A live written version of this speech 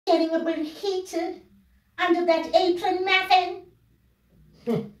Getting a bit heated under that apron,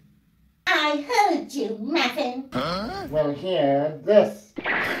 Muffin? I heard you, Muffin. Well, here, this.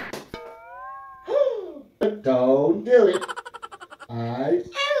 Don't do it.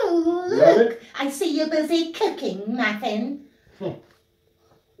 Oh, look, I see you're busy cooking, Muffin.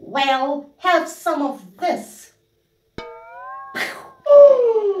 Well, have some of this.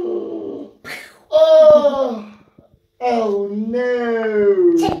 Oh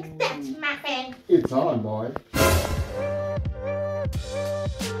no! Take that, Muffin. It's on, boy.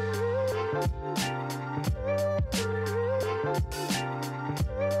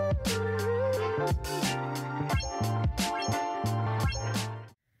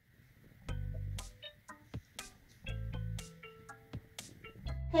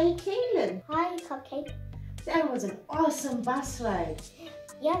 Hey, Kaylen. Hi, Cupcake. That was an awesome bus ride.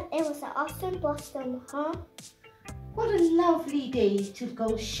 Yeah, it was an awesome blossom, huh? What a lovely day to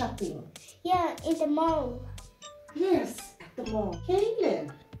go shopping. Yeah, in the mall. Yes, at the mall.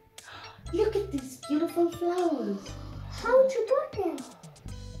 Kaylen, look at these beautiful flowers. How to put them?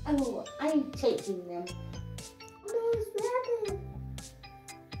 Oh, I'm taking them. Those rabbit.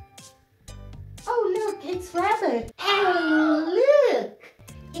 Oh, look, it's Rabbit. Oh, look,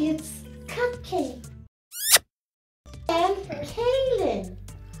 it's Cupcake. And Kaylen.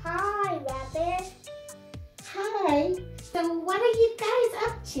 Hi, Rabbit. Hi. So what are you guys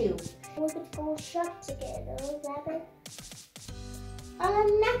up to? We're going to go shop together, Rabbit.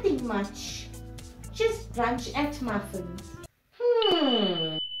 Nothing much. Just brunch at Muffins. What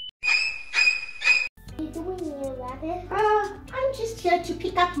are you doing here, Rabbit? I'm just here to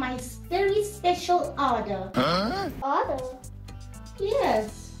pick up my very special order. Order?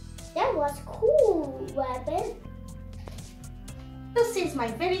 Yes. That was cool, Rabbit. This is my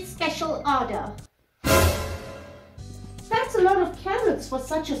very special order. That's a lot of carrots for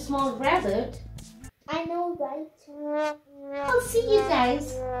such a small rabbit. I know, right? I'll see you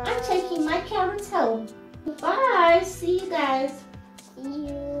guys. I'm taking my carrots home. Bye. See you guys. See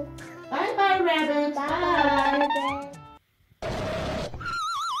you. Bye-bye, rabbit. Bye, Rabbit.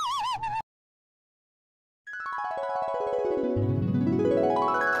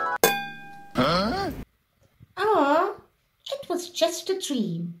 Aw, it was just a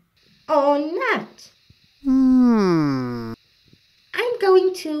dream. Or not. I'm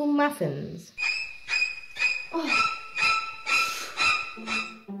going to Muffins. Oh,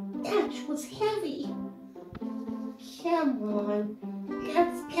 that was heavy. Come on,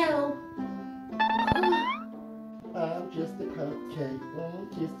 let's go. I'm just a cupcake. I'm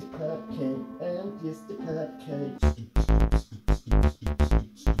just a cupcake. I'm just a cupcake.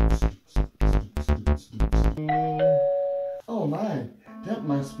 Oh my, that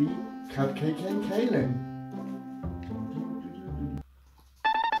must be Cupcake and Kaylen.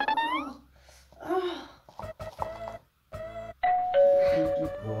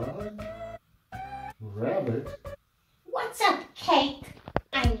 What? Rabbit? What's up, Cake?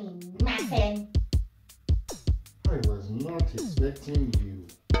 I mean, Muffin. I was not expecting you.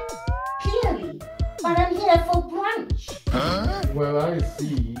 Clearly, but I'm here for brunch. Well, I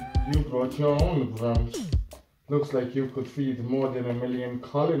see. You brought your own brunch. Looks like you could feed more than 1 million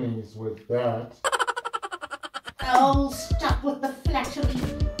colonies with that. Oh, stop with the flattery.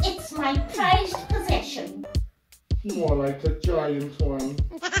 It's my prized possession. More like a giant one.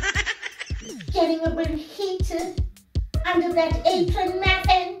 Getting a bit heated under that apron,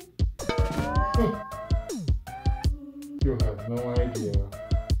 Muffin? You have no idea.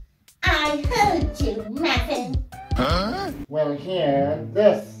 I heard you, Muffin. Well, here,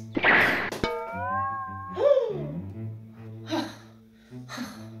 this.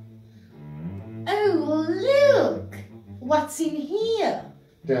 Oh, look! What's in here?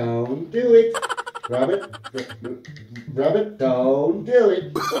 Don't do it. Rabbit, Rabbit, don't do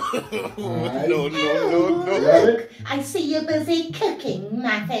it. No. Rabbit. I see you're busy cooking,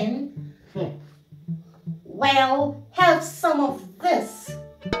 Muffin. Well, have some of this.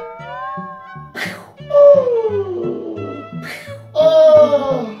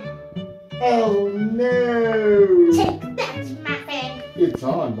 Oh no! Take that, Muffin. It's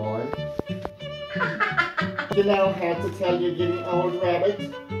on, boy. You know how to tell you're getting old, Rabbit?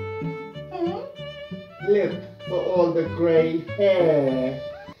 Look for all the gray hair.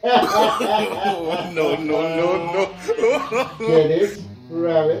 No. Get it,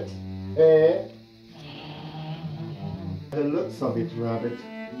 Rabbit? Hair? The looks of it, Rabbit,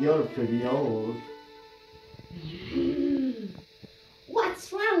 you're pretty old.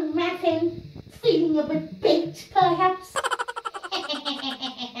 What's wrong, Muffin? Feeling a bit baked, perhaps?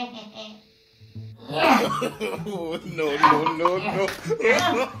 No.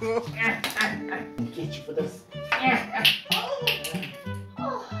 Get you for this.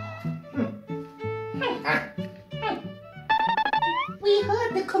 We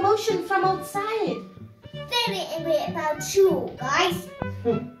heard the commotion from outside. Very angry about you, guys.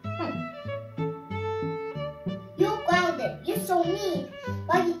 You're grounded. You're so mean.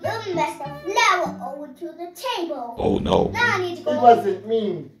 But you even messed the flour over to the table. Oh no. Now I need to go. It wasn't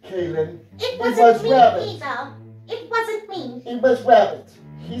mean, Kaylen. It was wasn't me Rabbit. either. It wasn't me. It was Rabbit.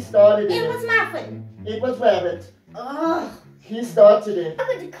 He started It it. was Muffin. It was Rabbit. Ugh. He started it. I'm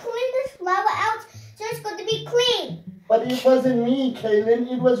going to clean this flour out so it's going to be clean. But it wasn't me,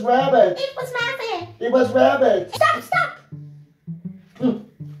 Kaylen. It was Rabbit. It was Muffin. It was Rabbit. Stop.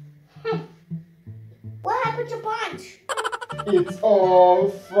 What happened to Bunch? It's all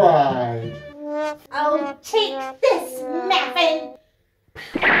fried. Oh, take this, Muffin.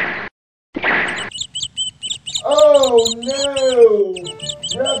 Oh no!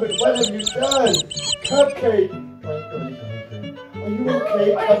 Rabbit, what have you done? Cupcake! Are you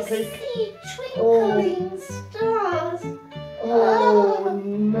okay, Oh, I Cupcake? see twinkling stars. Oh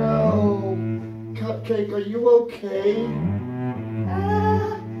no! Cupcake, are you okay?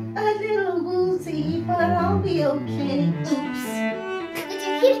 A little woozy, but I'll be okay. Oops. Did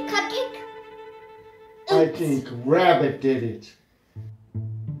you hit Cupcake? I think Rabbit did it.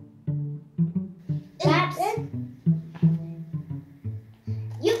 Rabbit?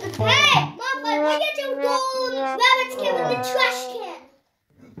 You could. Hey, Muffin, what did you do? Rabbit's killing the trash can.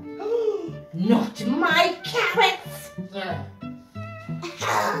 Not my carrots.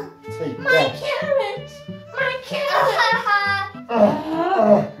 Take My that. carrot. My carrot.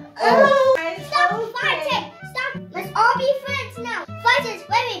 Oh. Stop fighting! Stop! Let's all be friends now. Fighting is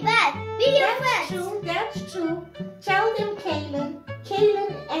very bad. Be your That's friends. true, that's true. Tell them,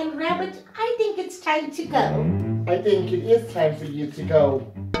 Kaylen and Rabbit, I think it's time to go. I think it is time for you to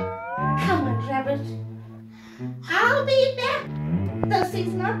go. Come on, Rabbit. I'll be back. This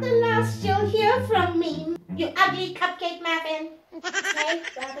is not the last you'll hear from me, you ugly cupcake Muffin. Okay,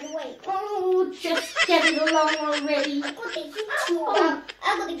 Rabbit, wait. Oh, just get it along already. I'm going to hit you.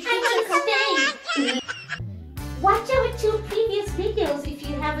 I'm going to hit you. I will stay. Watch our 2 previous videos if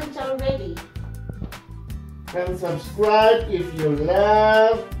you haven't already. And subscribe if you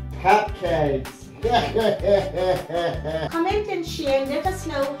love cupcakes. Comment and share and let us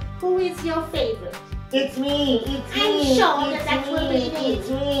know who is your favorite. It's me. It's I'm me. sure it's that will be me. It's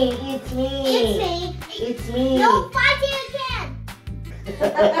me. It's me. It's me. It's me. No fighting again.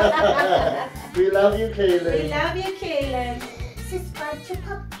 We love you, We Kaylen. love you, Kaylen. Subscribe to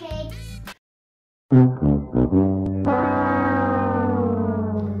Cupcakes.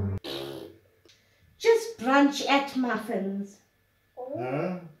 Just brunch at Muffins.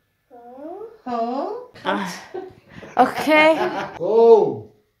 Huh? Huh? Okay.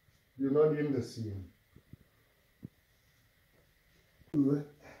 Oh, you're not in the scene. Ooh,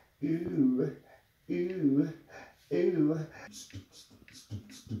 ooh, ooh, ooh.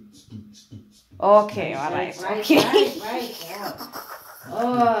 Okay, alright. Okay. Right, yeah.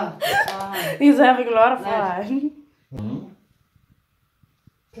 Oh, He's having a lot of fun. Hmm?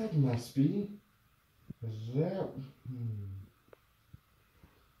 That must be that.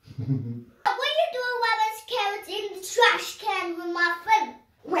 What are you doing while there's carrots in the trash can with my friend?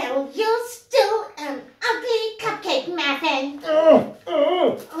 well, you're still an ugly cupcake Muffin. I'm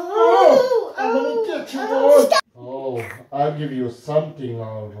gonna get you, boy. Oh, I'll give you something,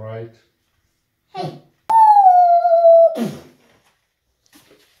 all right. Hey.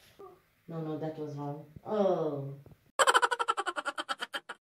 No, that was wrong. Oh.